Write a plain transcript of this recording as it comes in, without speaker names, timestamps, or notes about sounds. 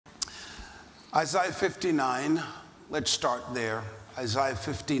Isaiah 59, let's start there. Isaiah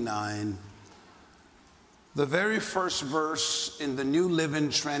 59. The very first verse in the New Living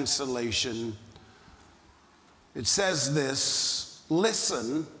Translation, it says this: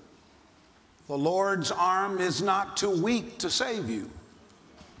 listen, the Lord's arm is not too weak to save you,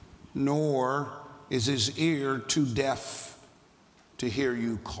 nor is his ear too deaf to hear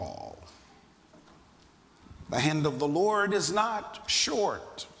you call. The hand of the Lord is not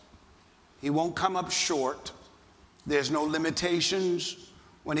short. He won't come up short. There's no limitations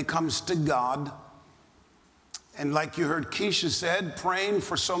when it comes to God. And like you heard Keisha said, praying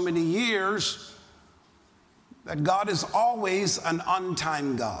for so many years, that God is always an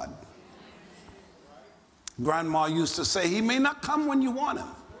on-time God. Grandma used to say, he may not come when you want him,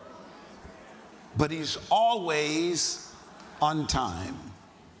 but he's always on time.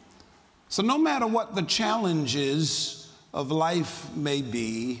 So no matter what the challenges of life may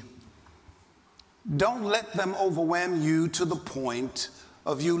be, don't let them overwhelm you to the point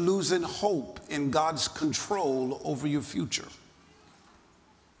of you losing hope in God's control over your future.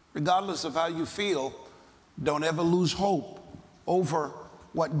 Regardless of how you feel, don't ever lose hope over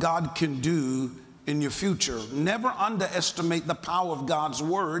what God can do in your future. Never underestimate the power of God's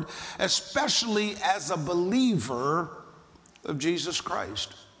word, especially as a believer of Jesus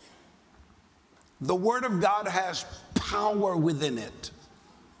Christ. The word of God has power within it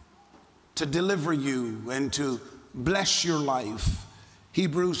to deliver you and to bless your life.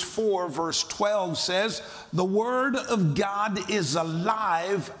 Hebrews 4 verse 12 says, the word of God is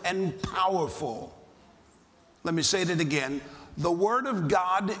alive and powerful. Let me say that again. The word of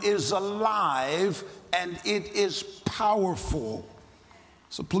God is alive and it is powerful.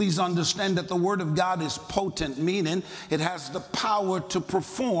 So please understand that the word of God is potent, meaning it has the power to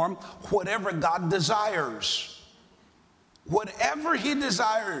perform whatever God desires. Whatever he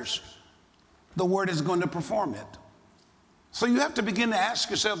desires, the word is going to perform it. So you have to begin to ask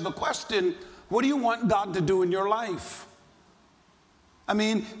yourself the question, what do you want God to do in your life? I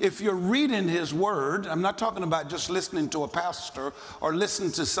mean, if you're reading his word, I'm not talking about just listening to a pastor or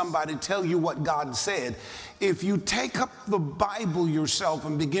listening to somebody tell you what God said. If you take up the Bible yourself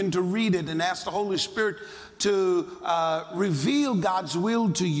and begin to read it and ask the Holy Spirit to reveal God's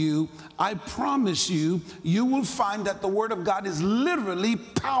will to you, I promise you, you will find that the word of God is literally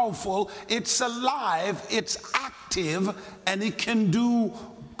powerful. It's alive, it's active, and it can do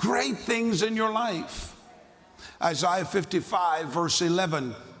great things in your life. Isaiah 55 verse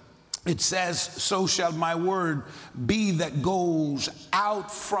 11, it says, so shall my word be that goes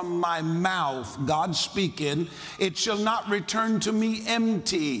out from my mouth, God speaking. It shall not return to me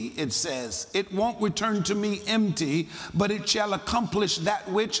empty, it says. It won't return to me empty, but it shall accomplish that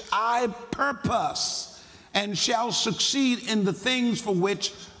which I purpose and shall succeed in the things for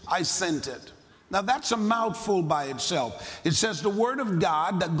which I sent it. Now that's a mouthful by itself. It says the word of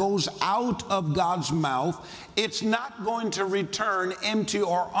God that goes out of God's mouth, it's not going to return empty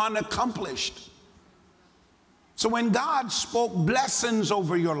or unaccomplished. So when God spoke blessings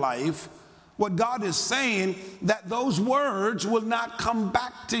over your life, what God is saying, that those words will not come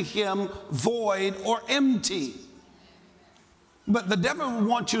back to him void or empty. But the devil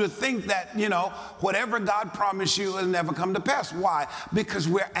wants you to think that, you know, whatever God promised you will never come to pass. Why? Because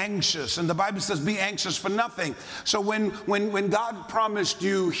we're anxious. And the Bible says, be anxious for nothing. So when God promised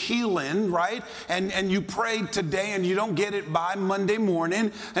you healing, right, and you prayed today and you don't get it by Monday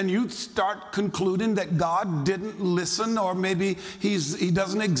morning, and you start concluding that God didn't listen, or maybe he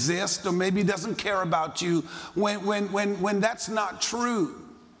doesn't exist, or maybe he doesn't care about you, when that's not true.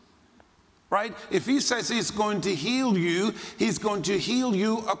 Right? If he says he's going to heal you, he's going to heal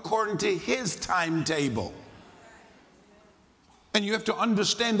you according to his timetable. And you have to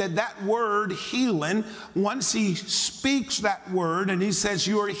understand that that word healing, once he speaks that word and he says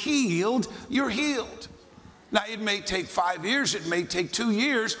you're healed, you're healed. Now, it may take 5 years, it may take 2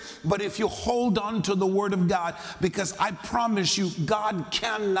 years, but if you hold on to the word of God, because I promise you, God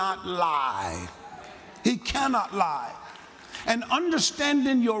cannot lie. He cannot lie. And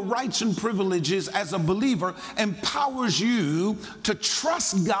understanding your rights and privileges as a believer empowers you to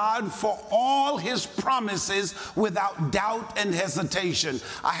trust God for all his promises without doubt and hesitation.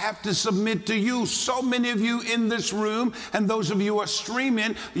 I have to submit to you, so many of you in this room and those of you who are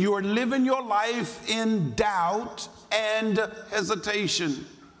streaming, you are living your life in doubt and hesitation.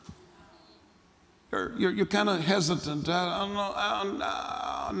 You're kind of hesitant.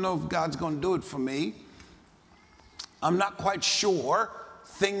 I don't know if God's going to do it for me. I'm not quite sure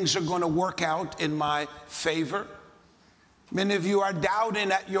things are going to work out in my favor. Many of you are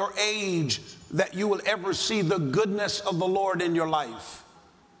doubting at your age that you will ever see the goodness of the Lord in your life.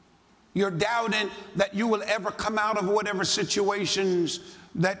 You're doubting that you will ever come out of whatever situations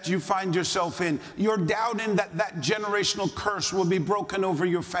that you find yourself in. You're doubting that that generational curse will be broken over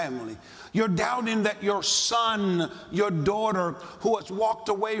your family. You're doubting that your son, your daughter, who has walked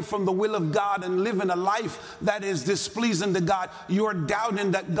away from the will of God and living a life that is displeasing to God, you're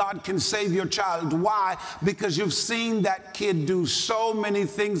doubting that God can save your child. Why? Because you've seen that kid do so many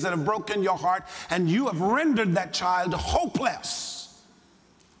things that have broken your heart, and you have rendered that child hopeless.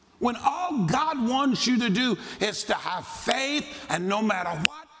 When all God wants you to do is to have faith, and no matter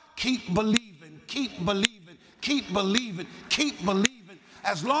what, keep believing, keep believing, keep believing, keep believing.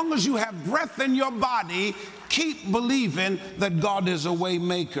 As long as you have breath in your body, keep believing that God is a way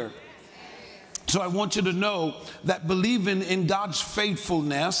maker. So I want you to know that believing in God's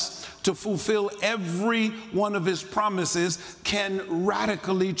faithfulness to fulfill every one of his promises can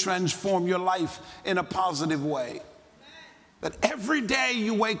radically transform your life in a positive way. That every day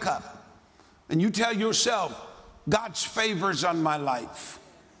you wake up and you tell yourself, God's favor's on my life.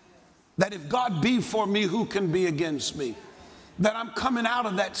 That if God be for me, who can be against me? That I'm coming out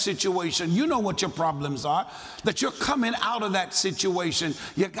of that situation. You know what your problems are. That you're coming out of that situation.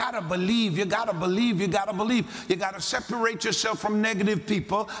 You gotta believe, you gotta believe, you gotta believe. You gotta separate yourself from negative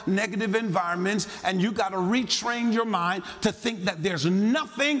people, negative environments, and you gotta retrain your mind to think that there's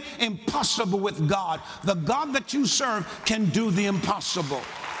nothing impossible with God. The God that you serve can do the impossible.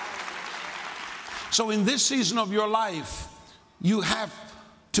 So in this season of your life, you have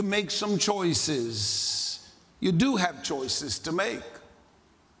to make some choices. You do have choices to make.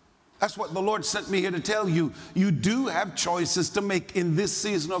 That's what the Lord sent me here to tell you. You do have choices to make in this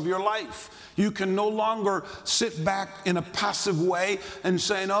season of your life. You can no longer sit back in a passive way and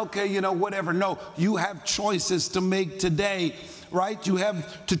saying, okay, you know, whatever. No, you have choices to make today, right? You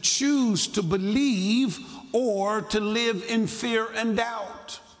have to choose to believe or to live in fear and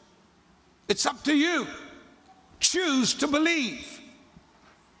doubt. It's up to you. Choose to believe.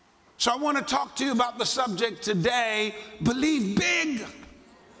 So I want to talk to you about the subject today. Believe big.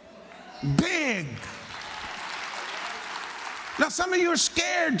 Big. Now some of you are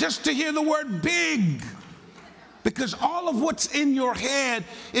scared just to hear the word big, because all of what's in your head,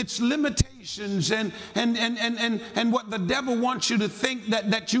 it's limitations and what the devil wants you to think,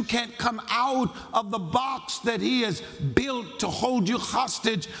 that you can't come out of the box that he has built to hold you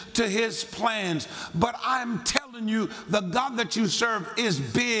hostage to his plans. But I'm telling you, the God that you serve is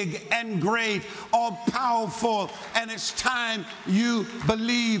big and great, all powerful, and it's time you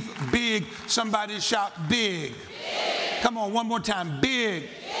believe big. Somebody shout big. Big. Come on, one more time, big. Big.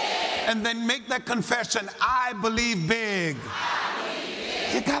 And then make that confession, I believe big. I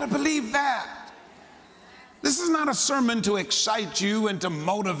believe big. You gotta believe that. This is not a sermon to excite you and to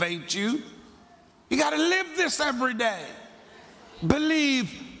motivate you. You gotta live this every day.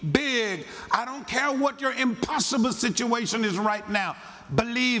 Believe big. I don't care what your impossible situation is right now.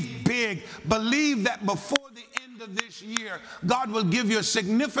 Believe big. Believe that before the end of this year, God will give you a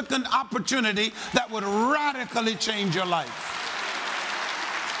significant opportunity that would radically change your life.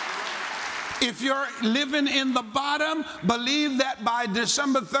 If you're living in the bottom, believe that by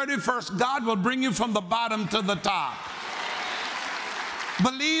December 31st, God will bring you from the bottom to the top.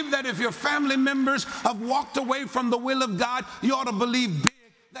 Believe that if your family members have walked away from the will of God, you ought to believe big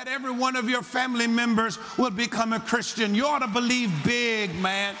that every one of your family members will become a Christian. You ought to believe big,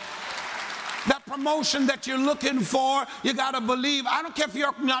 man. That promotion that you're looking for, you got to believe. I don't care if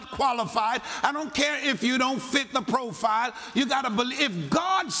you're not qualified. I don't care if you don't fit the profile. You got to believe. If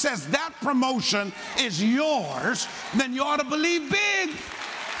God says that promotion is yours, then you ought to believe big.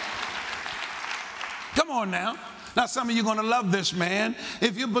 Come on now. Now, some of you are going to love this, man.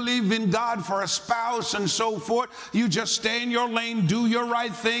 If you believe in God for a spouse and so forth, you just stay in your lane, do your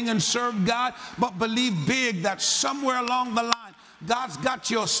right thing, and serve God. But believe big that somewhere along the line, God's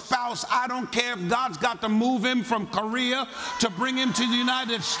got your spouse. I don't care if God's got to move him from Korea to bring him to the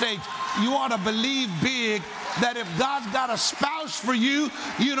United States. You ought to believe big that if God's got a spouse for you,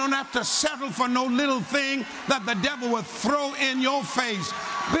 you don't have to settle for no little thing that the devil will throw in your face.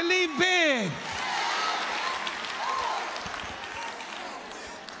 Believe big.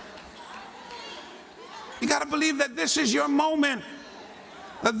 You got to believe that this is your moment,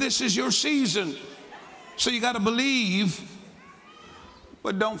 that this is your season. So you got to believe,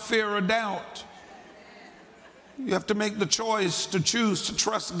 but don't fear or doubt. You have to make the choice to choose to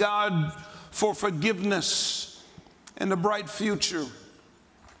trust God for forgiveness and a bright future.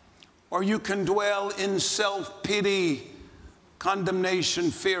 Or you can dwell in self-pity,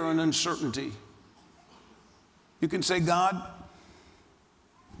 condemnation, fear, and uncertainty. You can say, God,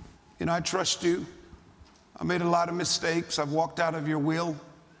 you know, I trust you. I made a lot of mistakes. I've walked out of your will.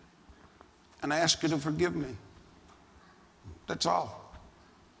 and I ask you to forgive me. That's all.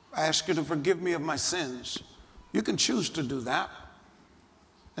 I ask you to forgive me of my sins. You can choose to do that.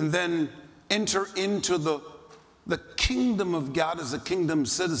 And then enter into the kingdom of God as a kingdom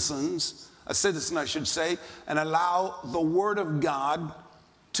citizen, I should say, and allow the word of God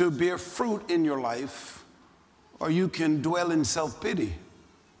to bear fruit in your life. Or you can dwell in self-pity.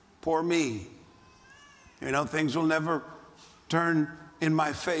 Poor me. You know, things will never turn in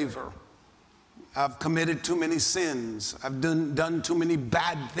my favor. I've committed too many sins. I've done too many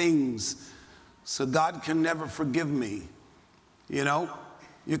bad things. So God can never forgive me. You know,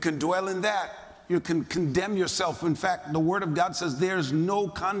 you can dwell in that. You can condemn yourself. In fact, the Word of God says there's no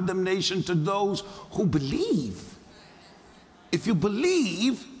condemnation to those who believe. If you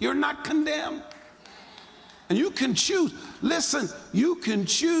believe, you're not condemned. And you can choose. Listen, you can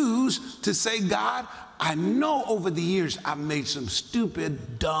choose to say, God, I know over the years I've made some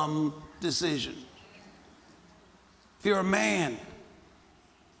stupid, dumb decisions. If you're a man,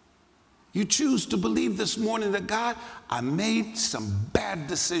 you choose to believe this morning that, God, I made some bad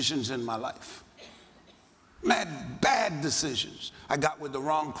decisions in my life. Bad decisions. I got with the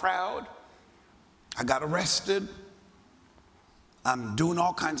wrong crowd. I got arrested. I'm doing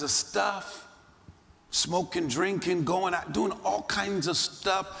all kinds of stuff. Smoking, drinking, going out, doing all kinds of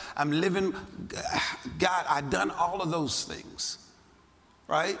stuff. I'm living, God, I've done all of those things,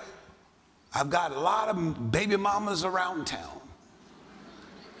 right? I've got a lot of baby mamas around town.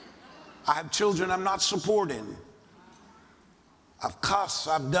 I have children I'm not supporting. I've cussed,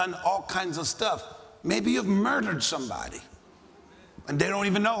 I've done all kinds of stuff. Maybe you've murdered somebody and they don't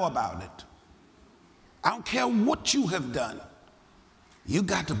even know about it. I don't care what you have done. You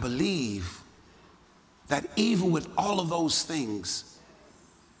got to believe that even with all of those things,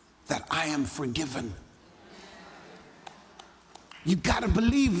 that I am forgiven. You got to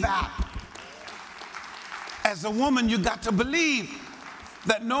believe that. As a woman, you got to believe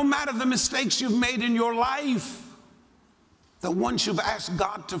that no matter the mistakes you've made in your life, that once you've asked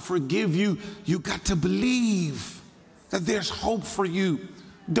God to forgive you, you got to believe that there's hope for you.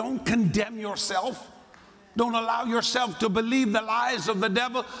 Don't condemn yourself. Don't allow yourself to believe the lies of the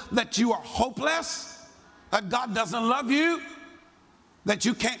devil that you are hopeless, that God doesn't love you, that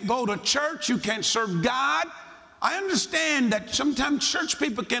you can't go to church, you can't serve God. I understand that sometimes church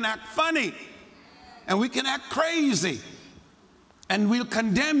people can act funny and we can act crazy. And we'll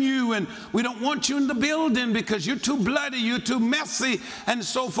condemn you, and we don't want you in the building because you're too bloody, you're too messy, and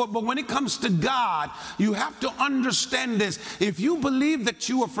so forth. But when it comes to God, you have to understand this. If you believe that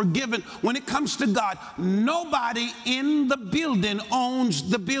you are forgiven, when it comes to God, nobody in the building owns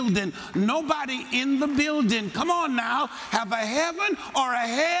the building. Nobody in the building, come on now, have a heaven or a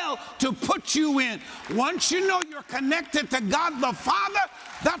hell to put you in. Once you know you're connected to God the Father,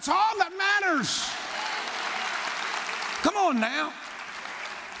 that's all that matters. Come on now.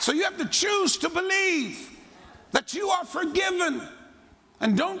 So you have to choose to believe that you are forgiven.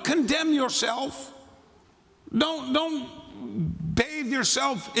 And don't condemn yourself. Don't bathe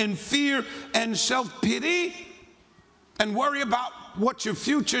yourself in fear and self-pity and worry about what your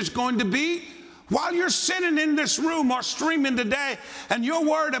future is going to be. While you're sitting in this room or streaming today and you're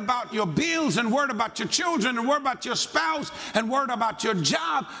worried about your bills and worried about your children and worried about your spouse and worried about your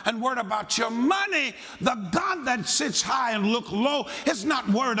job and worried about your money, the God that sits high and looks low is not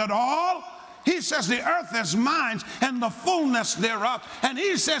worried at all. He says the earth is mine and the fullness thereof. And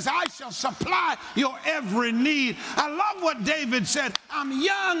he says, I shall supply your every need. I love what David said. I'm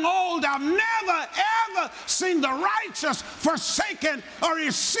young, old. I've never, ever seen the righteous forsaken or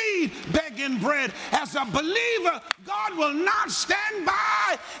his seed begging bread. As a believer, God will not stand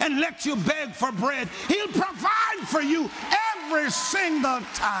by and let you beg for bread. He'll provide for you every single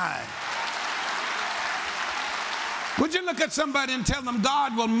time. Would you look at somebody and tell them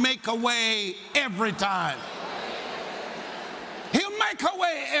God will make a way every time? He'll make a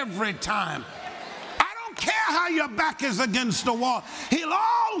way every time. I don't care how your back is against the wall. He'll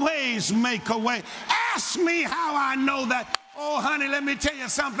always make a way. Ask me how I know that. Oh, honey, let me tell you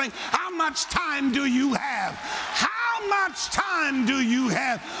something. How much time do you have? How much time do you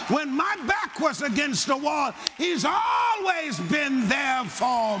have? When my back was against the wall, he's always been there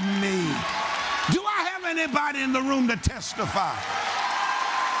for me. Do I have anybody in the room to testify?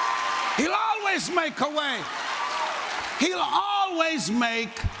 He'll always make a way. He'll always make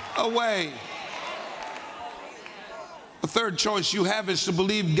a way. The third choice you have is to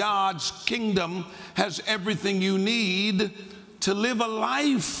believe God's kingdom has everything you need to live a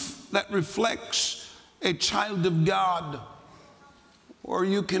life that reflects a child of God. Or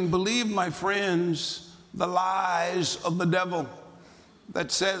you can believe, my friends, the lies of the devil.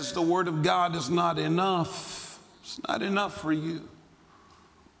 that says the Word of God is not enough. It's not enough for you.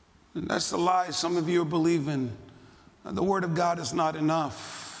 And that's the lie some of you are believing. The Word of God is not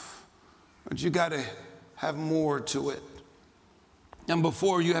enough. But you got to have more to it. And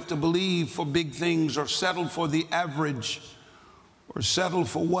before you have to believe for big things or settle for the average or settle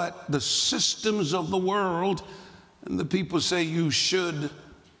for what the systems of the world and the people say you should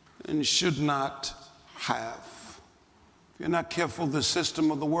and should not have. If you're not careful, the system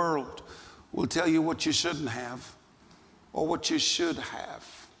of the world will tell you what you shouldn't have or what you should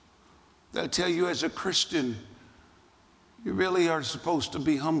have. They'll tell you as a Christian, you really are supposed to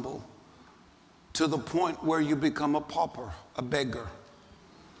be humble to the point where you become a pauper, a beggar.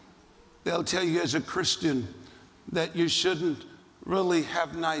 They'll tell you as a Christian that you shouldn't really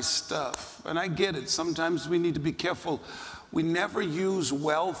have nice stuff. And I get it. Sometimes we need to be careful. We never use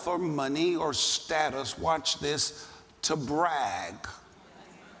wealth or money or status, watch this, to brag.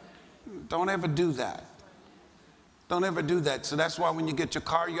 Don't ever do that. Don't ever do that. So that's why when you get your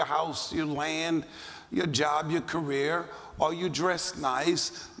car, your house, your land, your job, your career, or you dress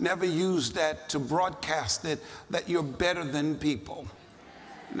nice, never use that to broadcast it that you're better than people.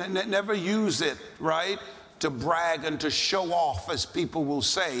 Never use it, right, to brag and to show off, as people will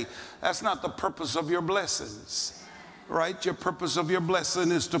say. That's not the purpose of your blessings, right? Your purpose of your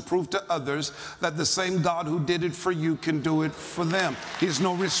blessing is to prove to others that the same God who did it for you can do it for them. He's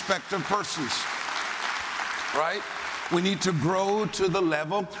no respecter of persons, right? We need to grow to the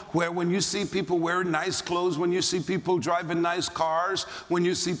level where when you see people wearing nice clothes, when you see people driving nice cars, when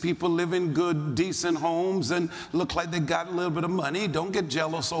you see people live in good, decent homes and look like they got a little bit of money, don't get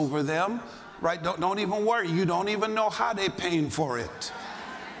jealous over them, right? Don't even worry. You don't even know how they're paying for it.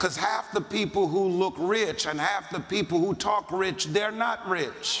 Because half the people who look rich and half the people who talk rich, they're not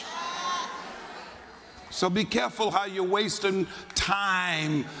rich. So be careful how you're wasting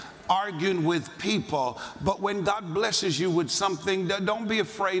time arguing with people. But when God blesses you with something, don't be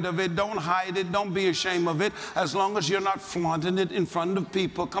afraid of it. Don't hide it. Don't be ashamed of it, as long as you're not flaunting it in front of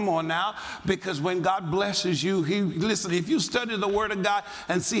people. Come on now. Because when God blesses you, listen, if you study the Word of God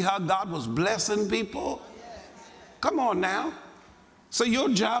and see how God was blessing people, come on now. So your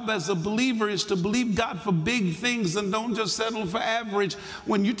job as a believer is to believe God for big things and don't just settle for average.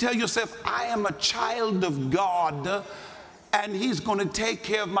 When you tell yourself, I am a child of God, and He's going to take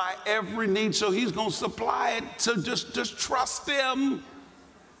care of my every need, so He's going to supply it. So just trust Him.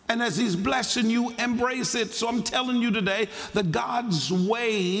 And as He's blessing you, embrace it. So I'm telling you today that God's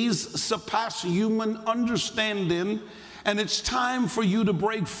ways surpass human understanding. And it's time for you to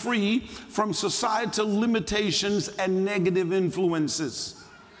break free from societal limitations and negative influences.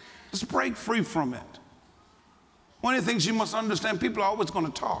 Just break free from it. One of the things you must understand, people are always going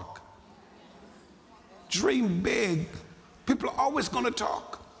to talk. Dream big. People are always going to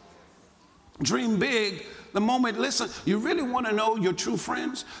talk. Dream big. The moment, listen, you really want to know your true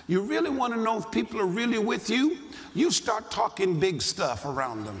friends? You really want to know if people are really with you? You start talking big stuff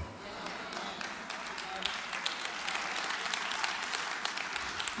around them.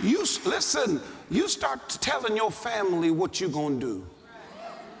 You start telling your family what you're going to do.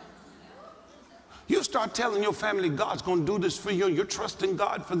 You start telling your family God's going to do this for you. You're trusting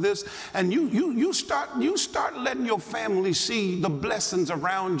God for this. And you start letting your family see the blessings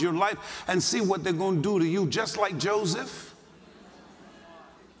around your life and see what they're going to do to you, just like Joseph.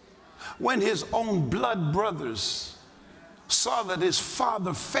 When his own blood brothers saw that his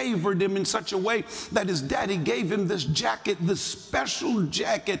father favored him in such a way that his daddy gave him this jacket, this special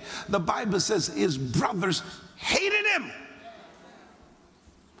jacket, the Bible says his brothers hated him.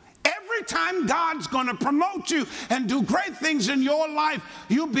 Every time God's going to promote you and do great things in your life,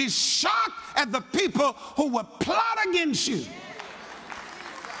 you'll be shocked at the people who will plot against you.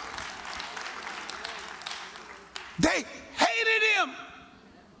 They hated him.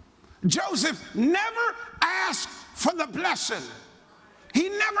 Joseph never asked for the blessing. He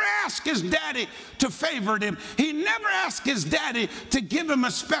never asked his daddy to favor him. He never asked his daddy to give him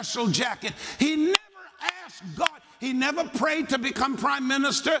a special jacket. He never asked God. He never prayed to become prime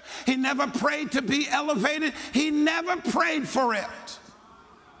minister. He never prayed to be elevated. He never prayed for it.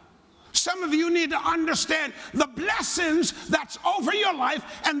 Some of you need to understand the blessings that's over your life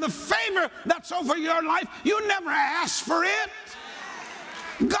and the favor that's over your life. You never asked for it.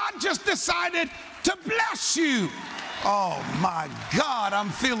 God just decided to bless you. Oh my God, I'm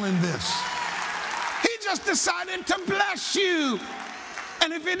feeling this. He just decided to bless you.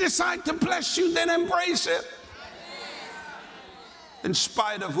 And if He decides to bless you, then embrace it. In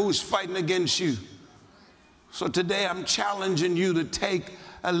spite of who's fighting against you. So today I'm challenging you to take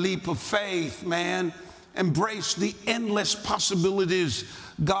a leap of faith, man. embrace the endless possibilities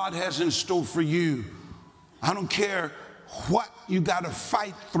God has in store for you. I don't care what you got to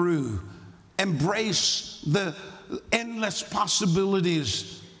fight through. Embrace the endless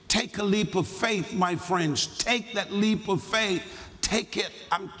possibilities. Take a leap of faith, my friends. Take that leap of faith. Take it.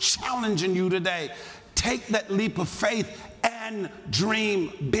 I'm challenging you today. Take that leap of faith and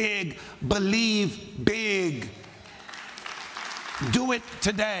dream big. Believe big. Do it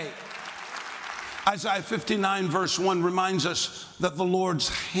today. Isaiah 59 verse 1 reminds us that the Lord's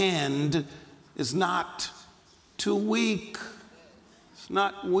hand is not too weak. It's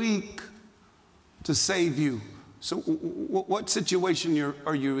not weak to save you. So what situation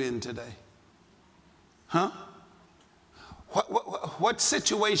are you in today? Huh? What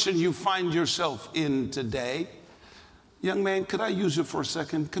situation you find yourself in today? Young man, could I use you for a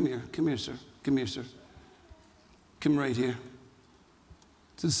second? Come here, sir. Come here, sir. Come right here.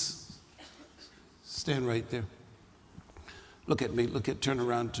 Just stand right there. Look at me, turn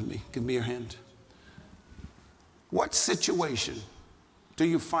around to me. Give me your hand. What situation do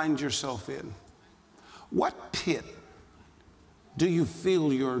you find yourself in? What pit do you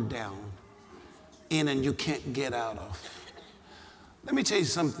feel you're down in and you can't get out of? Let me tell you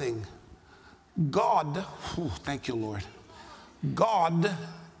something. God, thank you, Lord. God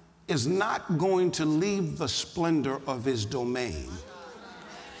is not going to leave the splendor of his domain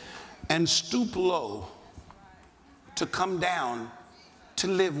and stoop low to come down to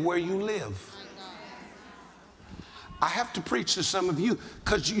live where you live. I have to preach to some of you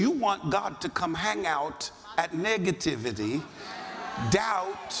because you want God to come hang out at negativity,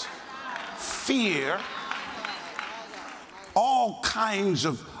 doubt, fear, all kinds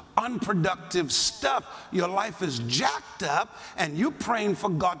of unproductive stuff. Your life is jacked up and you're praying for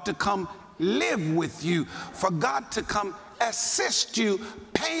God to come live with you, for God to come assist you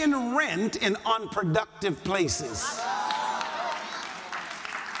paying rent in unproductive places.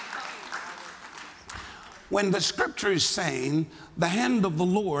 When the scripture is saying the hand of the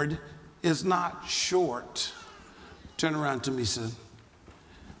Lord is not short, turn around to me, son,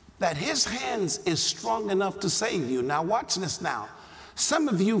 that his hands is strong enough to save you. Now watch this now. Some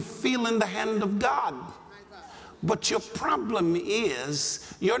of you feel in the hand of God, but your problem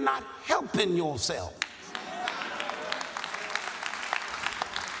is you're not helping yourself.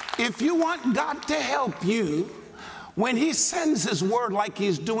 If you want God to help you, when he sends his word like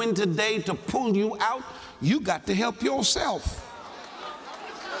he's doing today to pull you out, you got to help yourself.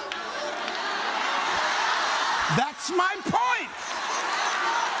 That's my point.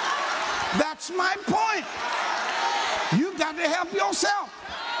 That's my point. You got to help yourself.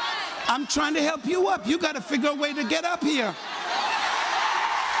 I'm trying to help you up. You got to figure a way to get up here.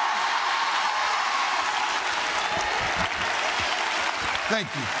 Thank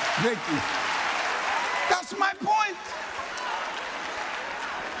you. Thank you. That's my point.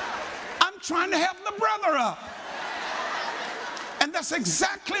 I'm trying to help the brother up. And that's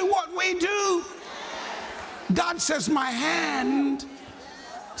exactly what we do. God says, my hand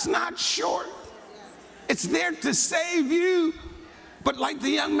is not short. It's there to save you. But like the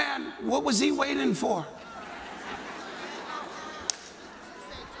young man, what was he waiting for?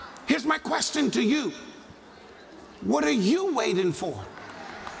 Here's my question to you. What are you waiting for?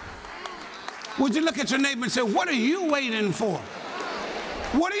 Would you look at your neighbor and say, what are you waiting for?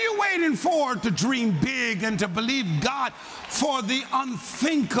 What are you waiting for to dream big and to believe God for the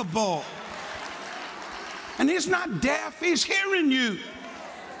unthinkable? And he's not deaf, he's hearing you.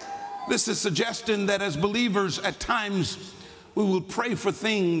 This is suggesting that as believers at times we will pray for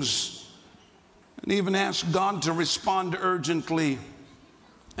things and even ask God to respond urgently,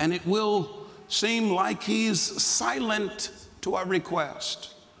 and it will seem like he's silent to our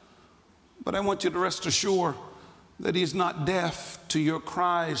request. But I want you to rest assured that he's not deaf to your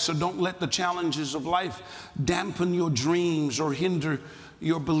cries. So don't let the challenges of life dampen your dreams or hinder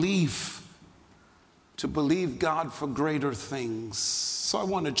your belief to believe God for greater things. So I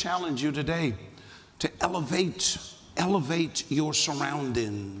want to challenge you today to elevate your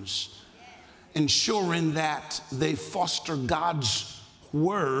surroundings, ensuring that they foster God's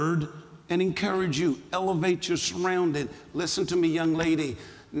word and encourage you. Elevate your surrounding. Listen to me, young lady.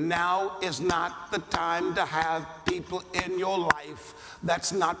 Now is not the time to have people in your life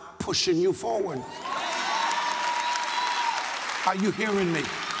that's not pushing you forward. Are you hearing me?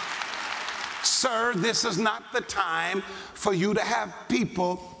 Sir, this is not the time for you to have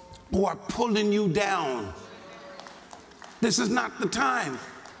people who are pulling you down. This is not the time.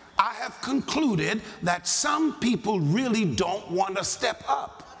 I have concluded that some people really don't want to step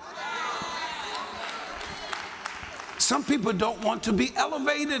up. Some people don't want to be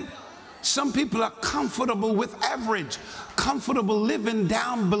elevated. Some people are comfortable with average, comfortable living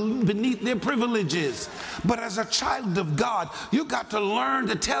down beneath their privileges. But as a child of God, you got to learn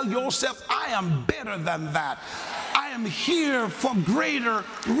to tell yourself, I am better than that. I am here for greater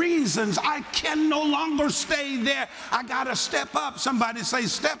reasons. I can no longer stay there. I got to step up. Somebody say,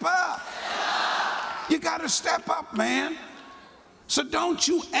 step up. You got to step up, man. So don't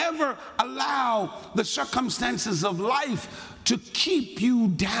you ever allow the circumstances of life to keep you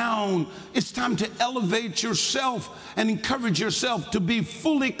down. It's time to elevate yourself and encourage yourself to be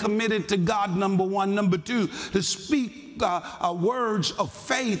fully committed to God, number one. Number two, to speak words of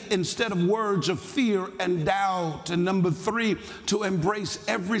faith instead of words of fear and doubt. And number three, to embrace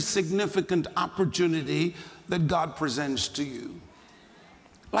every significant opportunity that God presents to you.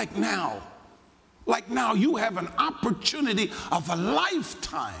 Like now, you have an opportunity of a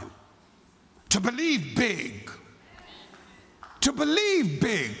lifetime to believe big. To believe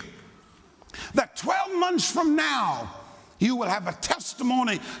big. That 12 months from now, you will have a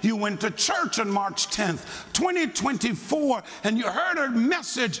testimony. You went to church on March 10th, 2024, and you heard a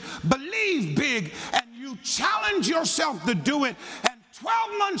message, believe big, and you challenge yourself to do it. And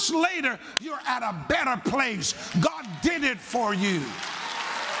 12 months later, you're at a better place. God did it for you.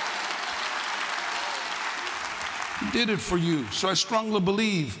 He did it for you. So I strongly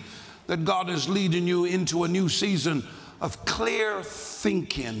believe that God is leading you into a new season of clear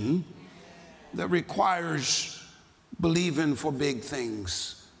thinking that requires believing for big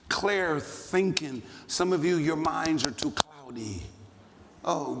things. Clear thinking. Some of you, your minds are too cloudy.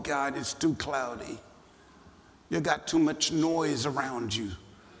 Oh God, it's too cloudy. You got too much noise around you.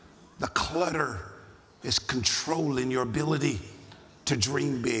 The clutter is controlling your ability to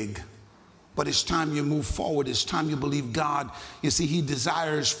dream big. But it's time you move forward. It's time you believe God. You see, He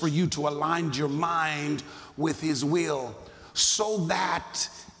desires for you to align your mind with His will so that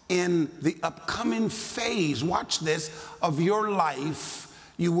in the upcoming phase, watch this, of your life,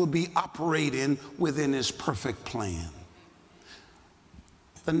 you will be operating within His perfect plan.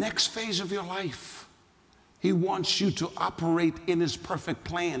 The next phase of your life, He wants you to operate in His perfect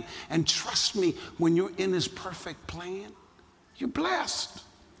plan. And trust me, when you're in His perfect plan, you're blessed.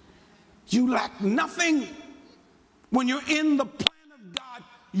 You lack nothing. When you're in the plan of God,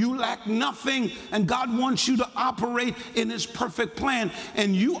 you lack nothing. And God wants you to operate in His perfect plan.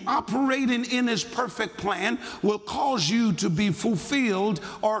 And you operating in His perfect plan will cause you to be fulfilled,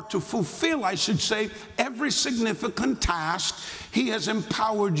 or to fulfill, I should say, every significant task He has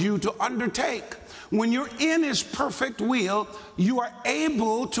empowered you to undertake. When you're in His perfect will, you are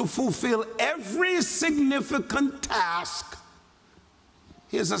able to fulfill every significant task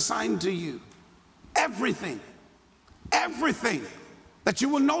He has assigned to you. Everything. Everything. That you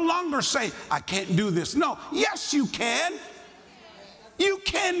will no longer say, I can't do this. No. Yes, you can. You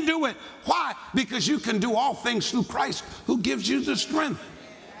can do it. Why? Because you can do all things through Christ who gives you the strength.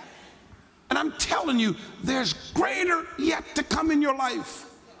 And I'm telling you, there's greater yet to come in your life.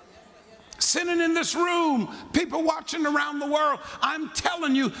 Sitting in this room, people watching around the world, I'm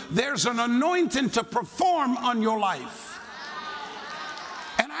telling you, there's an anointing to perform on your life.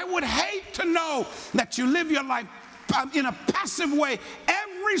 And I would hate to know that you live your life in a passive way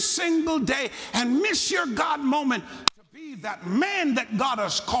every single day and miss your God moment to be that man that God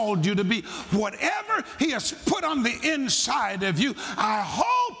has called you to be. Whatever He has put on the inside of you, I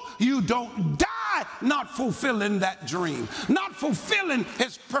hope you don't die not fulfilling that dream, not fulfilling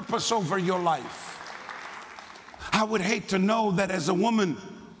His purpose over your life. I would hate to know that as a woman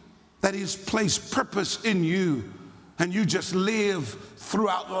that He's placed purpose in you and you just live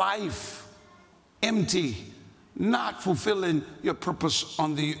throughout life empty, not fulfilling your purpose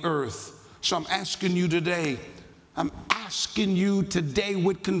on the earth. So I'm asking you today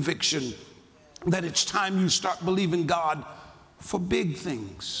with conviction that it's time you start believing God for big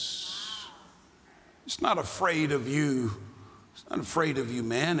things. It's not afraid of you. It's not afraid of you,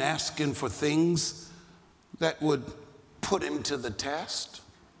 man, asking for things that would put Him to the test.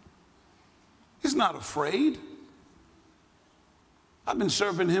 He's not afraid. I've been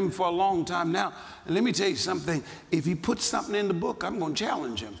serving Him for a long time now. And let me tell you something. If He puts something in the book, I'm going to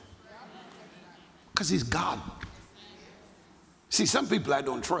challenge Him. Because He's God. See, some people I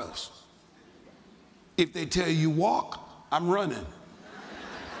don't trust. If they tell you walk, I'm running.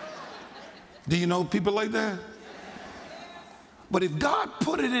 Do you know people like that? But if God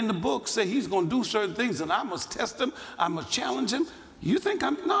put it in the book, say He's going to do certain things, and I must test Him, I must challenge Him, you think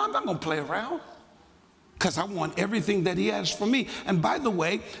I'm not going to play around. Because I want everything that He has for me. And by the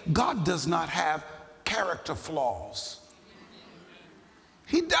way, God does not have character flaws.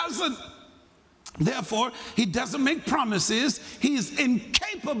 He doesn't. Therefore, he doesn't make promises he is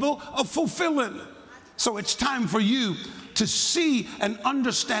incapable of fulfilling. So it's time for you to see and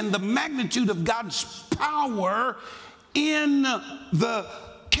understand the magnitude of God's power in the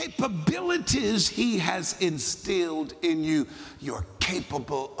capabilities he has instilled in you. You're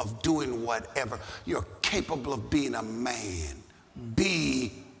capable of doing whatever. You're capable of being a man.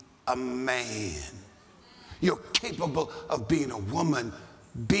 Be a man. You're capable of being a woman.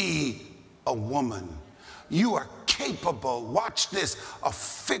 Be a woman. You are capable, watch this, of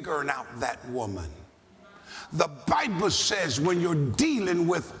figuring out that woman. The Bible says when you're dealing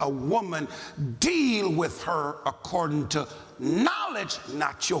with a woman, deal with her according to knowledge,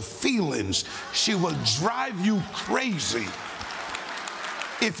 not your feelings. She will drive you crazy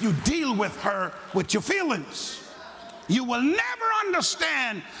if you deal with her with your feelings. You will never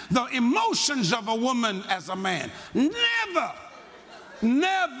understand the emotions of a woman as a man. Never,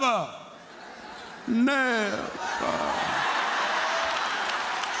 never, never.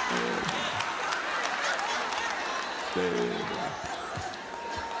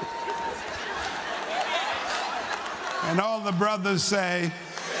 And all the brothers say,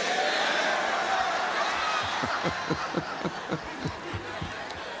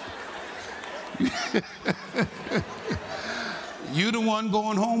 you the one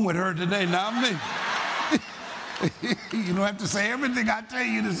going home with her today, not me. You don't have to say everything I tell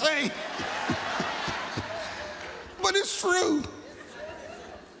you to say. But it's true.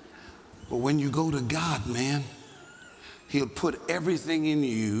 But when you go to God, man, he'll put everything in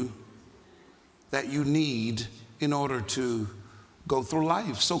you that you need in order to go through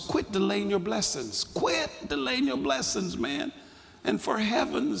life. So quit delaying your blessings. Quit delaying your blessings, man. And for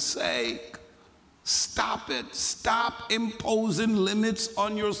heaven's sake, stop it. Stop imposing limits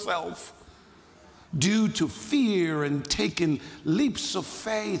on yourself due to fear and taking leaps of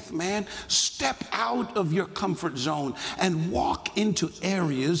faith, man. Step out of your comfort zone and walk into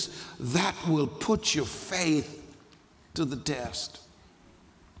areas that will put your faith to the test.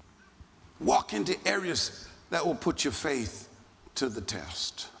 Walk into areas that will put your faith to the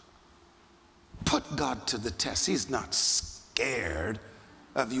test. Put God to the test. He's not scared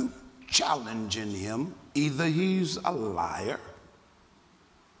of you challenging him. Either he's a liar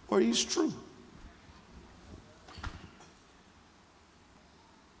or he's true.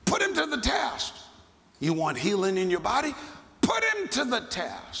 Put him to the test. You want healing in your body? Put him to the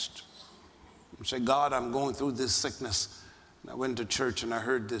test. You say, God, I'm going through this sickness. And I went to church and I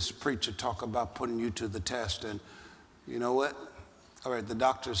heard this preacher talk about putting you to the test. And you know what? All right, the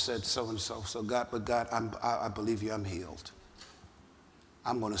doctor said so and so. So God, but God, I believe you, I'm healed.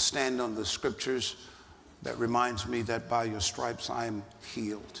 I'm going to stand on the scriptures that reminds me that by your stripes I am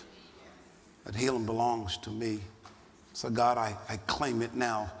healed. That healing belongs to me. So God, I claim it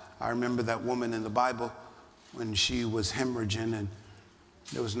now. I remember that woman in the Bible when she was hemorrhaging and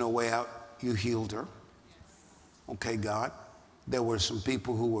there was no way out. You healed her. Okay, God. There were some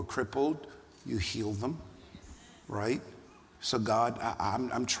people who were crippled. You healed them, right? So God,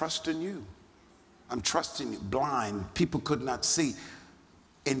 I'm trusting you. I'm trusting you. Blind, people could not see.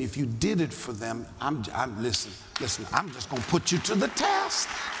 And if you did it for them, listen, I'm just going to put you to the test.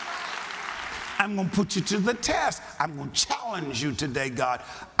 I'm going to put you to the test. I'm going to challenge you today, God.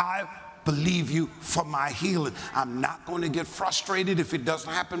 I believe you for my healing. I'm not going to get frustrated if it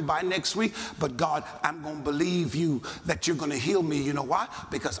doesn't happen by next week, but God, I'm going to believe you that you're going to heal me. You know why?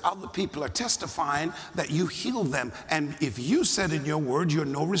 Because other people are testifying that you heal them. And if you said in your word you're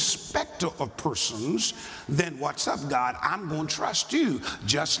no respecter of persons, then what's up, God? I'm going to trust you.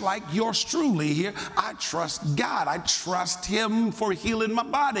 Just like yours truly here, I trust God. I trust him for healing my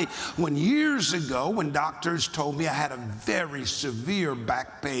body. When years ago, when doctors told me I had a very severe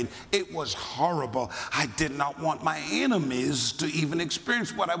back pain, it was horrible. I did not want my enemies to even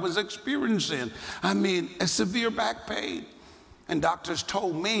experience what I was experiencing. I mean, a severe back pain. And doctors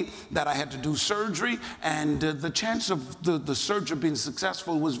told me that I had to do surgery, and the chance of the surgery being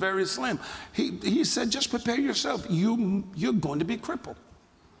successful was very slim. He said, just prepare yourself. You're going to be crippled.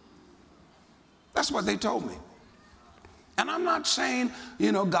 That's what they told me. And I'm not saying,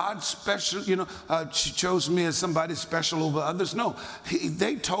 you know, God special, chose me as somebody special over others. No,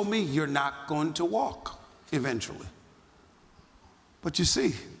 they told me you're not going to walk eventually. But you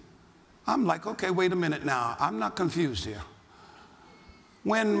see, I'm like, okay, wait a minute now. I'm not confused here.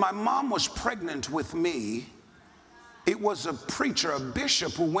 When my mom was pregnant with me, it was a preacher, a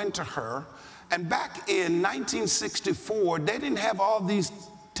bishop who went to her. And back in 1964, they didn't have all these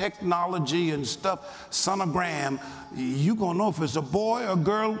technology and stuff, sonogram. You gonna know if it's a boy or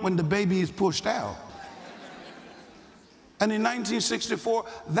girl when the baby is pushed out. And in 1964,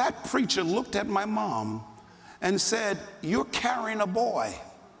 that preacher looked at my mom and said, "You're carrying a boy,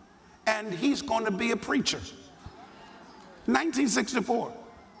 and he's going to be a preacher." 1964.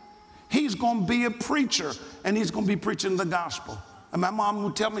 He's going to be a preacher, and he's going to be preaching the gospel. And my mom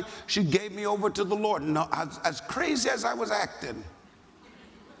would tell me she gave me over to the Lord. No, as crazy as I was acting.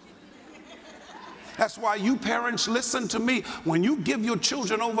 That's why you parents, listen to me. When you give your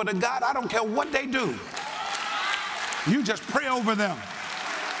children over to God, I don't care what they do. You just pray over them.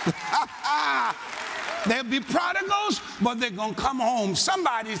 They'll be prodigals, but they're going to come home.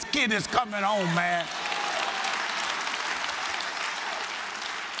 Somebody's kid is coming home, man.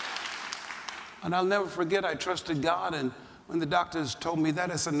 And I'll never forget, I trusted God, and when the doctors told me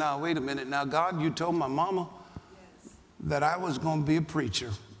that, I said, "Now, wait a minute. Now, God, you told my mama that I was going to be a preacher.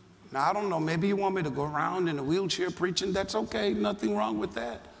 Now, I don't know, maybe you want me to go around in a wheelchair preaching. That's okay, nothing wrong with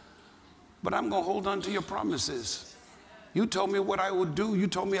that. But I'm going to hold on to your promises. You told me what I would do. You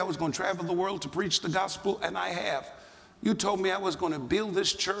told me I was going to travel the world to preach the gospel, and I have. You told me I was going to build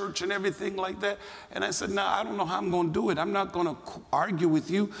this church and everything like that." And I said, "No, I don't know how I'm going to do it. I'm not going to argue with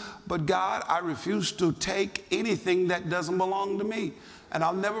you. But God, I refuse to take anything that doesn't belong to me." And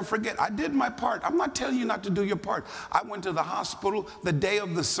I'll never forget, I did my part. I'm not telling you not to do your part. I went to the hospital the day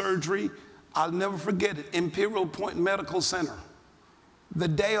of the surgery. I'll never forget it, Imperial Point Medical Center. The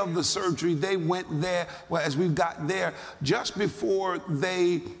day of the surgery, they went there. Well, as we got there, just before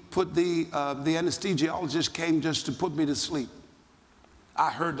they put the anesthesiologist came just to put me to sleep, I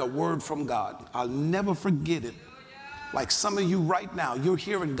heard a word from God. I'll never forget it. Like some of you right now, you're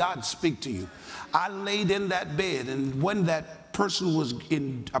hearing God speak to you. I laid in that bed, and when that person was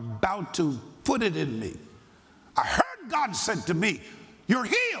about to put it in me, I heard God said to me, "You're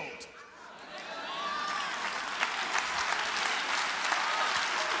healed."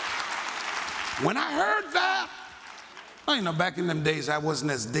 When I heard that, you know, back in them days, I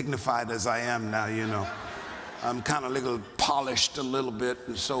wasn't as dignified as I am now, you know. I'm kind of a little polished a little bit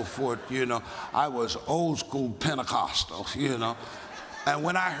and so forth, you know. I was old school Pentecostal, you know. And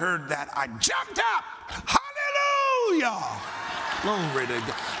when I heard that, I jumped up. Hallelujah! Glory to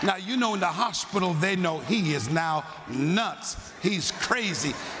God. Now, you know, in the hospital, they know he is now nuts. He's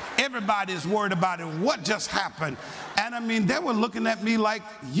crazy. Everybody's worried about it. What just happened? And I mean, they were looking at me like,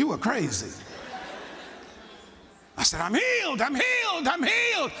 "You were crazy." I said, "I'm healed, I'm healed, I'm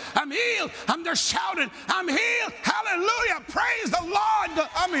healed, I'm healed." I'm just shouting, "I'm healed, hallelujah, praise the Lord."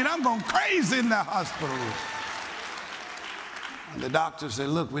 I mean, I'm going crazy in the hospital. And the doctor said,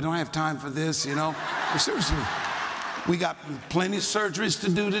 "Look, we don't have time for this, you know. Seriously, we got plenty of surgeries to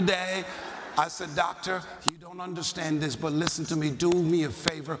do today." I said, "Doctor, you don't understand this, but listen to me. Do me a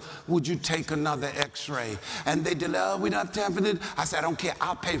favor. Would you take another x-ray?" And they did, "Oh, we don't have time for this." I said, "I don't care.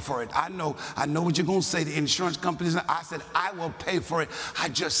 I'll pay for it. I know what you're going to say. The insurance companies." I said, "I will pay for it." I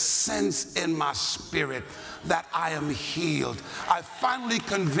just sense in my spirit that I am healed. I finally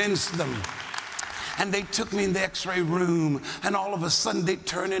convinced them. And they took me in the x-ray room, and all of a sudden they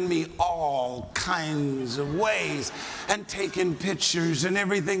turning me all kinds of ways and taking pictures and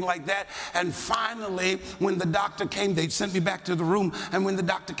everything like that. And finally, when the doctor came, they sent me back to the room. And when the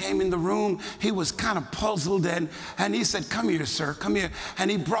doctor came in the room, he was kind of puzzled, and he said, "Come here, sir, come here." And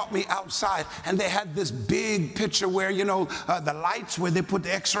he brought me outside, and they had this big picture where, you know, the lights where they put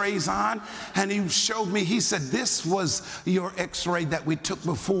the x-rays on. And he showed me, he said, "This was your x-ray that we took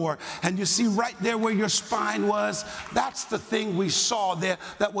before. And you see right there where your spine was, that's the thing we saw there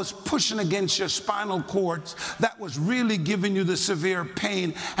that was pushing against your spinal cords, that was really giving you the severe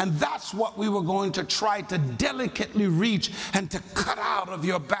pain. And that's what we were going to try to delicately reach and to cut out of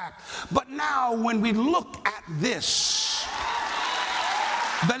your back. But now when we look at this,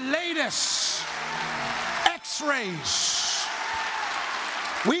 the latest x-rays,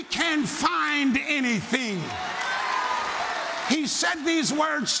 we can't find anything." He said these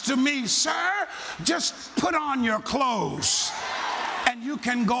words to me, "Sir, just put on your clothes and you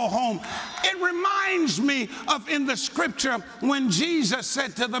can go home." It reminds me of in the scripture when Jesus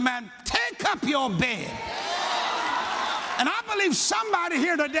said to the man, "Take up your bed." And I believe somebody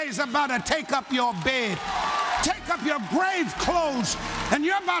here today is about to take up your bed, take up your grave clothes, and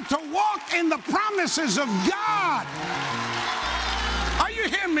you're about to walk in the promises of God. Are you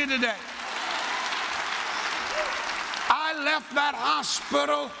hearing me today? I left that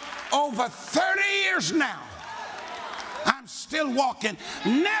hospital over 30 years now. I'm still walking.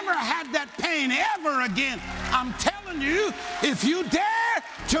 Never had that pain ever again. I'm telling you, if you dare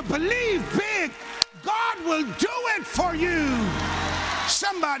to believe big, God will do it for you.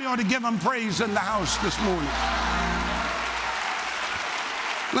 Somebody ought to give him praise in the house this morning.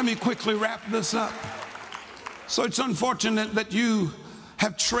 Let me quickly wrap this up. So it's unfortunate that you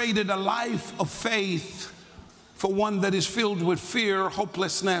have traded a life of faith for one that is filled with fear,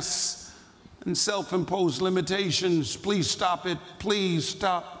 hopelessness, and self-imposed limitations. Please stop it. Please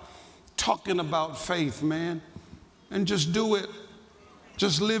stop talking about faith, man, and just do it.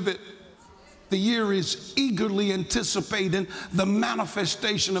 Just live it. The year is eagerly anticipating the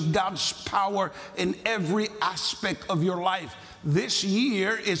manifestation of God's power in every aspect of your life. This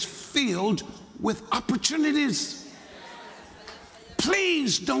year is filled with opportunities.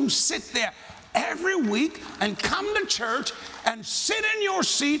 Please don't sit there every week and come to church and sit in your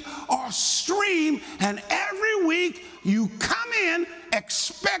seat or stream, and every week you come in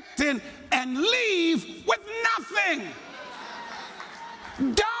expecting and leave with nothing.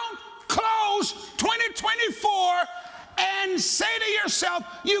 Don't close 2024 and say to yourself,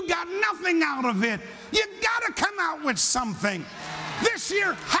 you got nothing out of it. You got to come out with something. This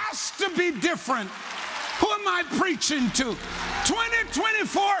year has to be different. Who am I preaching to?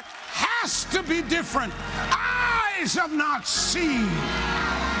 2024 has to be different. Eyes have not seen,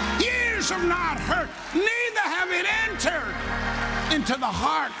 ears have not heard, neither have it entered into the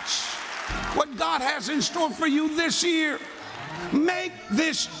hearts what God has in store for you this year. Make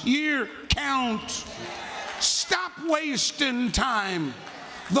this year count. Stop wasting time.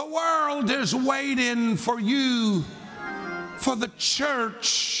 The world is waiting for you, for the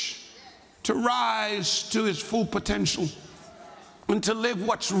church to rise to its full potential and to live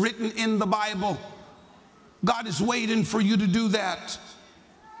what's written in the Bible. God is waiting for you to do that.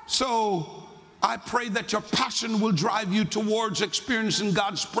 So I pray that your passion will drive you towards experiencing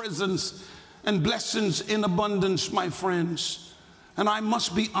God's presence and blessings in abundance, my friends. And I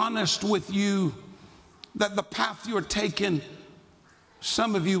must be honest with you that the path you're taking,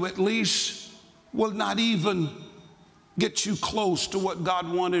 some of you at least, will not even get you close to what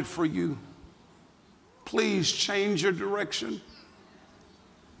God wanted for you. Please change your direction.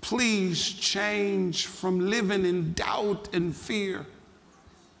 Please change from living in doubt and fear.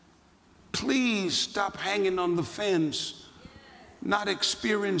 Please stop hanging on the fence, not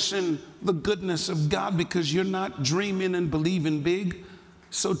experiencing the goodness of God because you're not dreaming and believing big.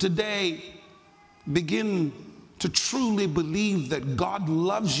 So today, begin to truly believe that God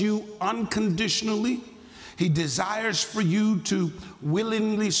loves you unconditionally. He desires for you to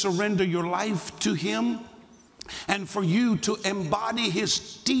willingly surrender your life to Him and for you to embody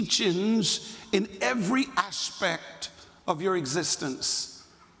His teachings in every aspect of your existence.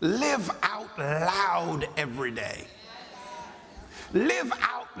 Live out loud every day. Live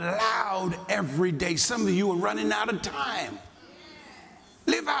out loud every day. Some of you are running out of time.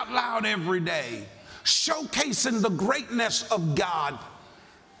 Live out loud every day, showcasing the greatness of God,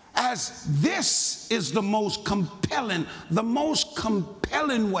 as this is the most compelling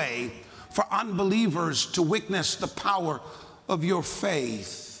way for unbelievers to witness the power of your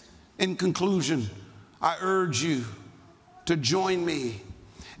faith. In conclusion, I urge you to join me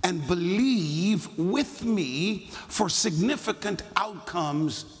and believe with me for significant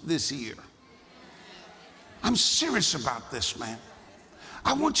outcomes this year. I'm serious about this, man.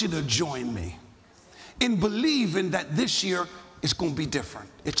 I want you to join me in believing that this year is going to be different.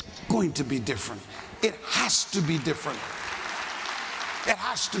 It's going to be different. It has to be different. It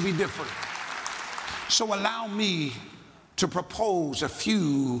has to be different. So allow me to propose a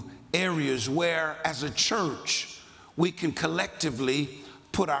few areas where, as a church, we can collectively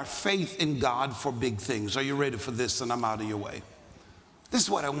put our faith in God for big things. Are you ready for this? And I'm out of your way. This is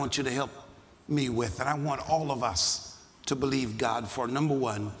what I want you to help me with, and I want all of us to believe God for. Number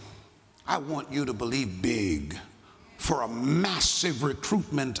one, I want you to believe big for a massive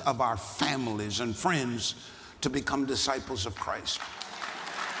recruitment of our families and friends to become disciples of Christ.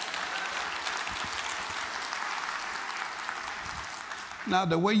 Now,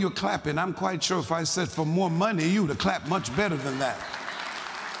 the way you're clapping, I'm quite sure if I said for more money, you would have clapped much better than that.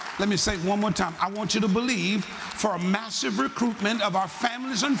 Let me say it one more time. I want you to believe for a massive recruitment of our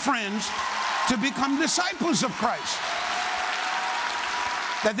families and friends to become disciples of Christ.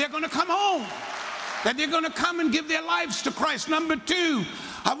 That they're going to come home. That they're going to come and give their lives to Christ. Number two,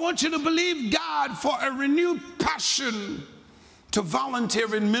 I want you to believe God for a renewed passion to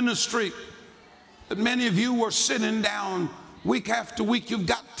volunteer in ministry. That many of you were sitting down week after week. You've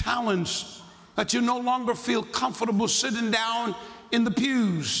got talents that you no longer feel comfortable sitting down in the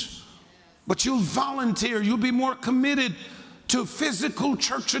pews. But you'll volunteer. You'll be more committed to physical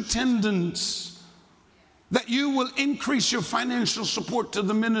church attendance. That you will increase your financial support to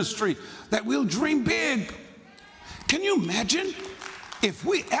the ministry. That we'll dream big. Can you imagine if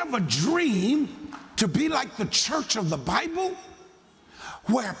we ever dream to be like the church of the Bible,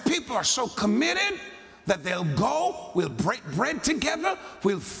 where people are so committed that they'll go, we'll break bread together,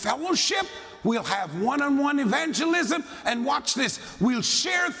 we'll fellowship, we'll have one-on-one evangelism, and watch this, we'll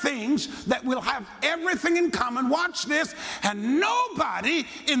share things that will have everything in common. Watch this, and nobody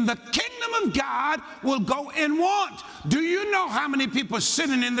in the kingdom of God will go in want. Do you know how many people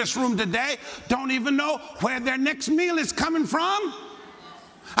sitting in this room today don't even know where their next meal is coming from?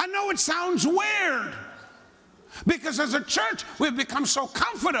 I know it sounds weird, because as a church, we've become so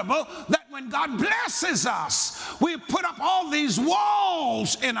comfortable that when God blesses us, we put up all these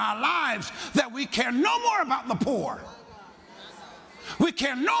walls in our lives that we care no more about the poor. We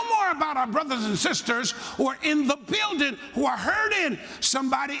care no more about our brothers and sisters who are in the building who are hurting.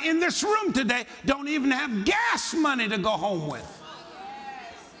 Somebody in this room today don't even have gas money to go home with.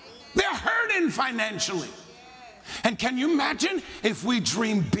 They're hurting financially. And can you imagine if we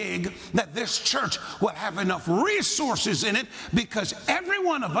dream big that this church will have enough resources in it, because every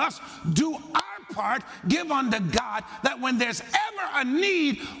one of us do our part, give unto God, that when there's ever a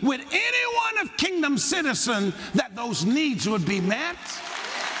need with anyone of kingdom citizen, that those needs would be met?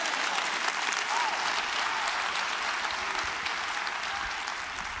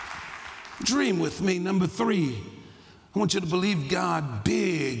 Dream with me. Number 3, I want you to believe God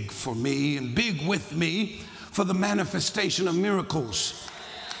big for me and big with me for the manifestation of miracles.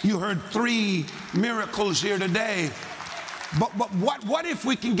 You heard 3 miracles here today. But what if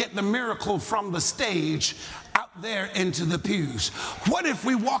we can get the miracle from the stage out there into the pews? What if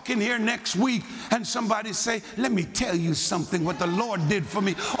we walk in here next week and somebody say, let me tell you something what the Lord did for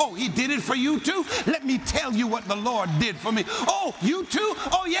me. Oh, he did it for you too? Let me tell you what the Lord did for me. Oh, you too?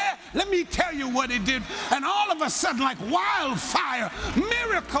 Oh yeah, let me tell you what he did. And all of a sudden, like wildfire,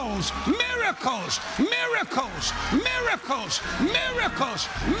 miracles, miracles, miracles, miracles, miracles,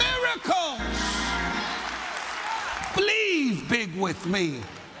 miracles. Believe big with me.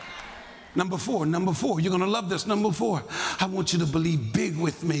 Number 4, you're going to love this. Number 4, I want you to believe big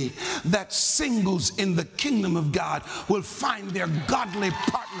with me that singles in the kingdom of God will find their godly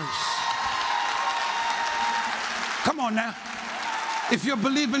partners. Come on now. If you're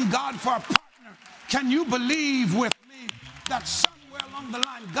believing God for a partner, can you believe with me that somewhere along the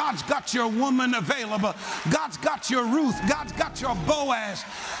line, God's got your woman available, God's got your Ruth, God's got your Boaz?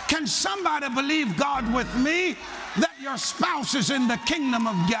 Can somebody believe God with me that your spouse is in the kingdom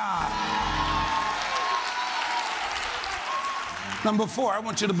of God? Number 4, I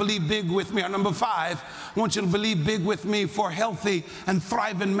want you to believe big with me. Or number 5, I want you to believe big with me for healthy and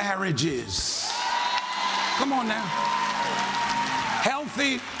thriving marriages. Come on now.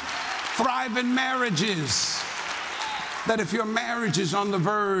 Healthy, thriving marriages. That if your marriage is on the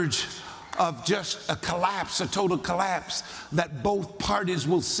verge of just a collapse, a total collapse, that both parties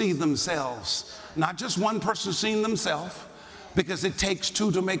will see themselves. Not just one person seeing themselves, because it takes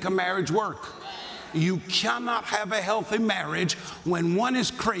 2 to make a marriage work. You cannot have a healthy marriage when one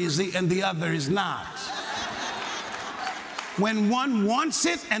is crazy and the other is not. When one wants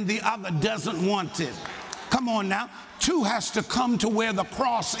it and the other doesn't want it. Come on now. 2 has to come to where the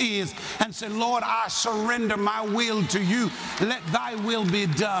cross is and say, Lord, I surrender my will to you. Let thy will be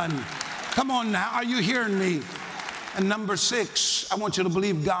done. Come on now. Are you hearing me? And number 6, I want you to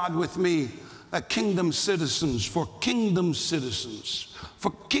believe God with me that kingdom citizens to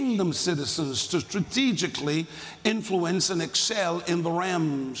strategically influence and excel in the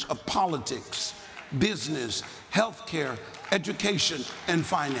realms of politics, business, healthcare, education, and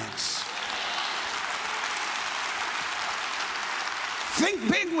finance.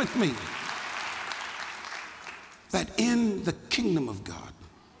 Think big with me that in the kingdom of God,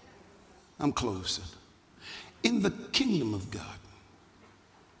 I'm closing, in the kingdom of God,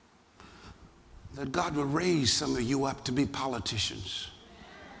 that God will raise some of you up to be politicians.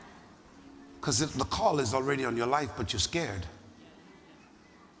 Because the call is already on your life, but you're scared.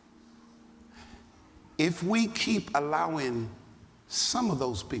 If we keep allowing some of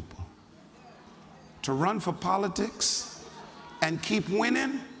those people to run for politics and keep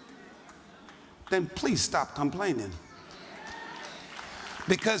winning, then please stop complaining.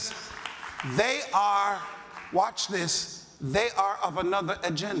 Because they are, watch this, they are of another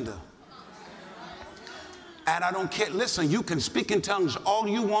agenda. And I don't care. Listen, you can speak in tongues all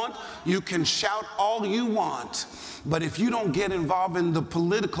you want. You can shout all you want. But if you don't get involved in the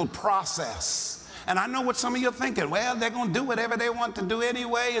political process, and I know what some of you are thinking, well, they're going to do whatever they want to do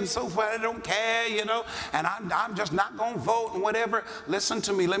anyway and so forth. I don't care, you know, and I'm just not going to vote and whatever. Listen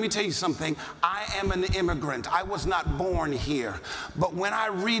to me. Let me tell you something. I am an immigrant. I was not born here. But when I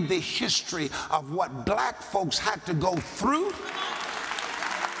read the history of what black folks had to go through,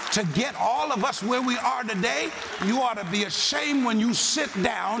 to get all of us where we are today, you ought to be ashamed when you sit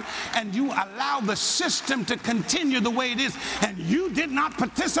down and you allow the system to continue the way it is and you did not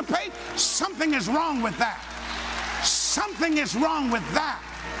participate. Something is wrong with that. Something is wrong with that.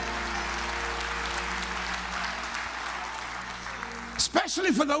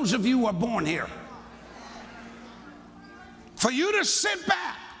 Especially for those of you who are born here. For you to sit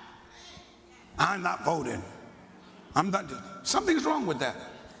back, I'm not voting. I'm not. Something's wrong with that.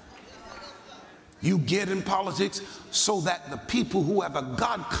 You get in politics so that the people who have a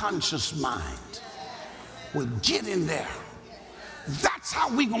God-conscious mind will get in there. That's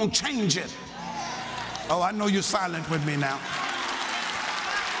how we're going to change it. Oh, I know you're silent with me now.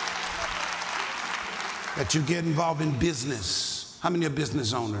 That you get involved in business. How many are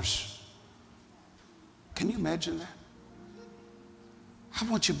business owners? Can you imagine that? I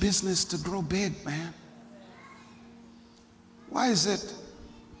want your business to grow big, man. Why is it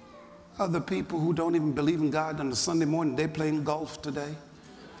other people who don't even believe in God on a Sunday morning, they're playing golf today?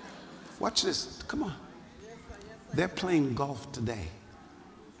 Watch this. Come on. They're playing golf today.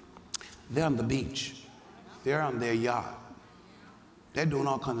 They're on the beach. They're on their yacht. They're doing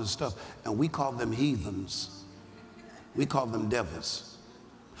all kinds of stuff. And we call them heathens. We call them devils.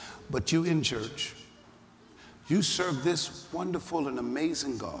 But you in church, you serve this wonderful and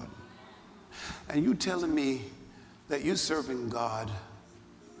amazing God. And you telling me that you're serving God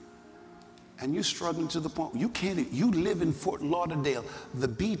and you're struggling to the point you can't. You live in Fort Lauderdale. The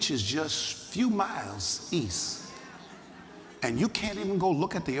beach is just a few miles east. And you can't even go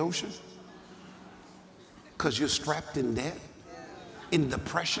look at the ocean because you're strapped in debt, in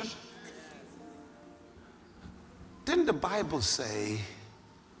depression. Didn't the Bible say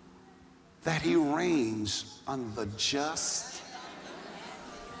that he reigns on the just?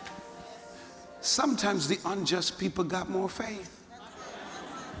 Sometimes the unjust people got more faith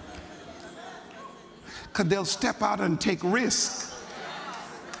because they'll step out and take risk.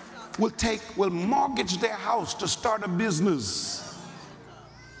 Will mortgage their house to start a business.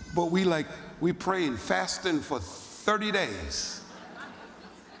 But we praying, fasting for 30 days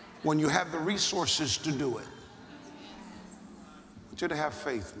when you have the resources to do it. I want you to have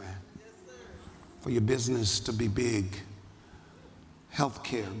faith, man, for your business to be big.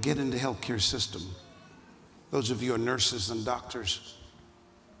 Healthcare, get into the healthcare system. Those of you who are nurses and doctors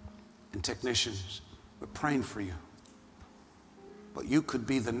and technicians, we're praying for you. But you could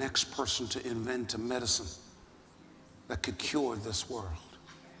be the next person to invent a medicine that could cure this world.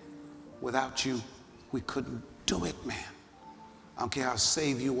 Without you, we couldn't do it, man. I don't care how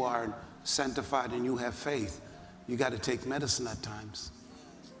saved you are and sanctified and you have faith. You got to take medicine at times.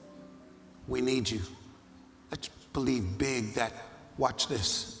 We need you. Let's believe big that, watch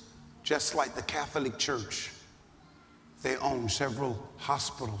this, just like the Catholic Church, they own several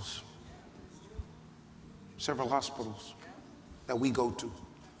hospitals that we go to.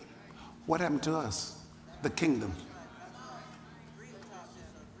 What happened to us? The kingdom.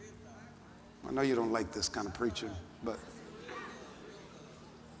 I know you don't like this kind of preaching, but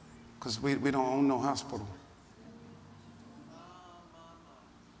because we don't own no hospital.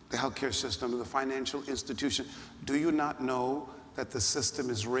 The healthcare system, the financial institution. Do you not know that the system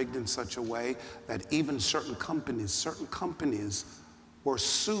is rigged in such a way that even certain companies were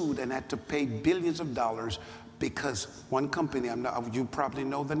sued and had to pay billions of dollars because one company, you probably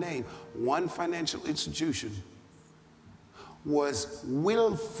know the name, one financial institution was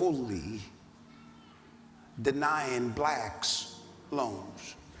willfully denying blacks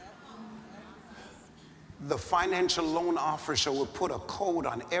loans. The financial loan officer will put a code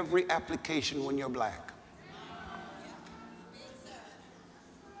on every application when you're black.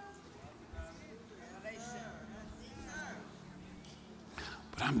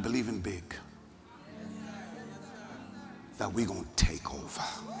 But I'm believing big that we're going to take over.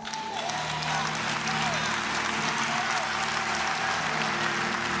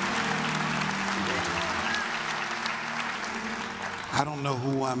 I don't know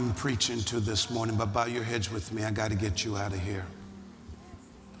who I'm preaching to this morning, but bow your heads with me. I got to get you out of here.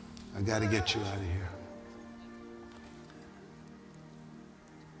 I got to get you out of here.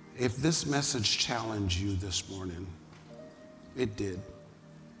 If this message challenged you this morning, it did,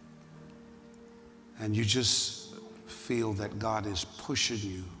 and you just feel that God is pushing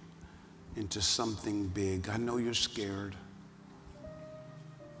you into something big, I know you're scared.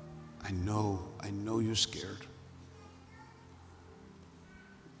 I know you're scared.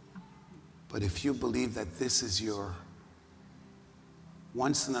 But if you believe that this is your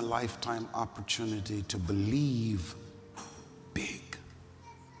once-in-a-lifetime opportunity to believe big,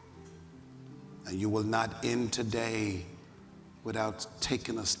 and you will not end today without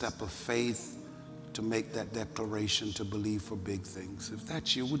taking a step of faith to make that declaration to believe for big things. If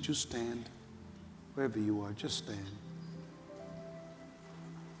that's you, would you stand? Wherever you are, just stand.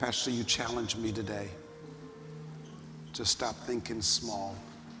 Pastor, you challenged me today to stop thinking small.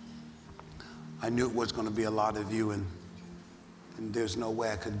 I knew it was going to be a lot of you, and there's no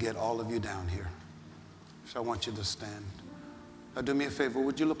way I could get all of you down here. So I want you to stand. Now do me a favor,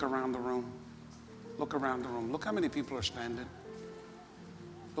 would you look around the room? Look around the room. Look how many people are standing.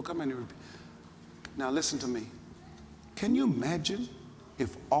 Look how many. Now listen to me. Can you imagine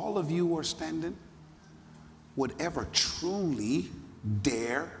if all of you were standing would ever truly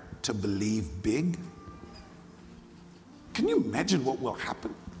dare to believe big? Can you imagine what will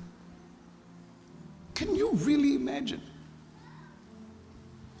happen? Can you really imagine?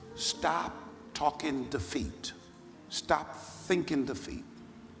 Stop talking defeat. Stop thinking defeat.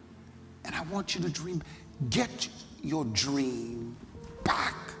 And I want you to dream. Get your dream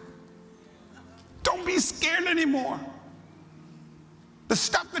back. Don't be scared anymore. The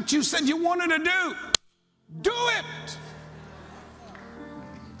stuff that you said you wanted to do it.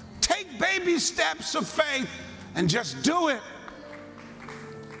 Take baby steps of faith and just do it.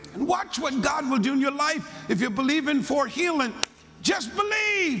 And watch what God will do in your life. If you're believing for healing, just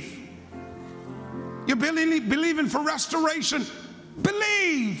believe. You're believing for restoration,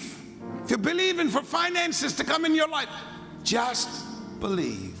 believe. If you're believing for finances to come in your life, just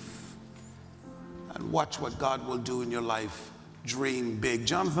believe. And watch what God will do in your life. Dream big.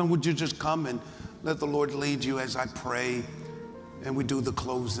 Jonathan, would you just come and let the Lord lead you as I pray and we do the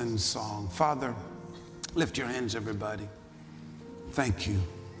closing song. Father, lift your hands, everybody. Thank you.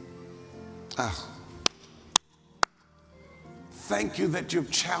 Thank you that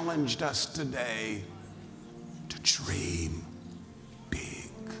you've challenged us today to dream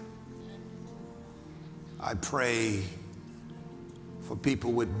big. I pray for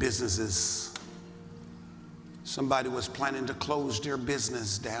people with businesses. Somebody was planning to close their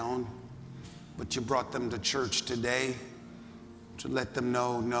business down, but you brought them to church today to let them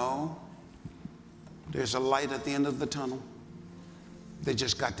know, no, there's a light at the end of the tunnel. They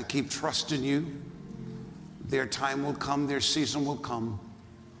just got to keep trusting you. Their time will come, their season will come.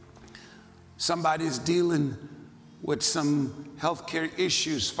 Somebody's dealing with some healthcare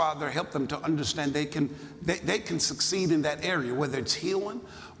issues. Father, help them to understand they can succeed in that area, whether it's healing,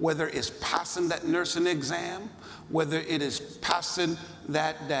 whether it's passing that nursing exam, whether it is passing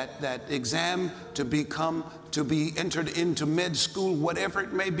that exam to be entered into med school, whatever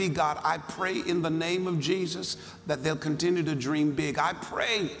it may be. God, I pray in the name of Jesus that they'll continue to dream big. I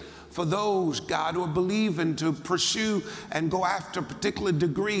pray for those, God, who are believing to pursue and go after a particular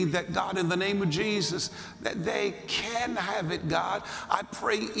degree, that God, in the name of Jesus, that they can have it, God. I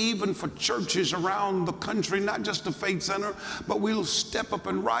pray even for churches around the country, not just the Faith Center, but we'll step up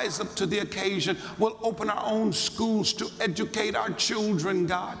and rise up to the occasion. We'll open our own schools to educate our children,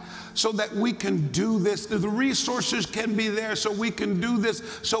 God, so that we can do this. The resources can be there so we can do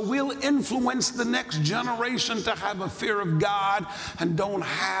this. So we'll influence the next generation to have a fear of God and don't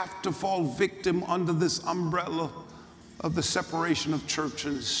have to fall victim under this umbrella of the separation of church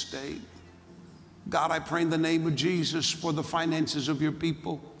and state. God, I pray in the name of Jesus for the finances of your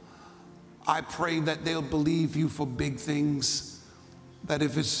people. I pray that they'll believe you for big things, that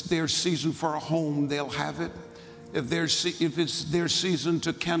if it's their season for a home, they'll have it. If it's their season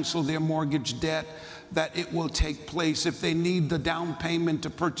to cancel their mortgage debt, that it will take place. If they need the down payment to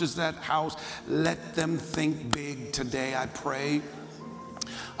purchase that house, let them think big today, I pray.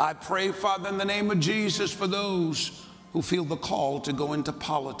 I pray, Father, in the name of Jesus, for those who feel the call to go into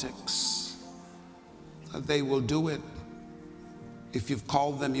politics, that they will do it. If you've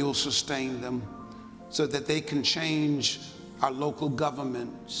called them, you'll sustain them so that they can change our local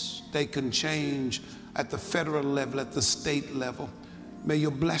governments. They can change at the federal level, at the state level. May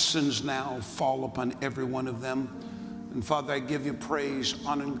your blessings now fall upon every one of them. And Father, I give you praise,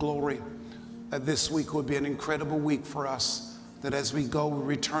 honor, and glory that this week will be an incredible week for us, that as we go, we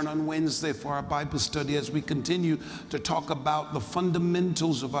return on Wednesday for our Bible study, as we continue to talk about the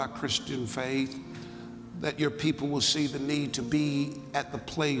fundamentals of our Christian faith, that your people will see the need to be at the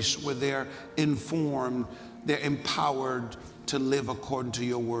place where they're informed, they're empowered to live according to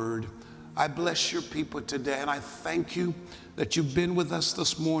your word. I bless your people today, and I thank you that you've been with us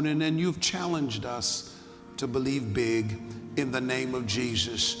this morning and you've challenged us to believe big in the name of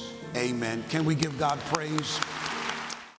Jesus. Amen. Can we give God praise?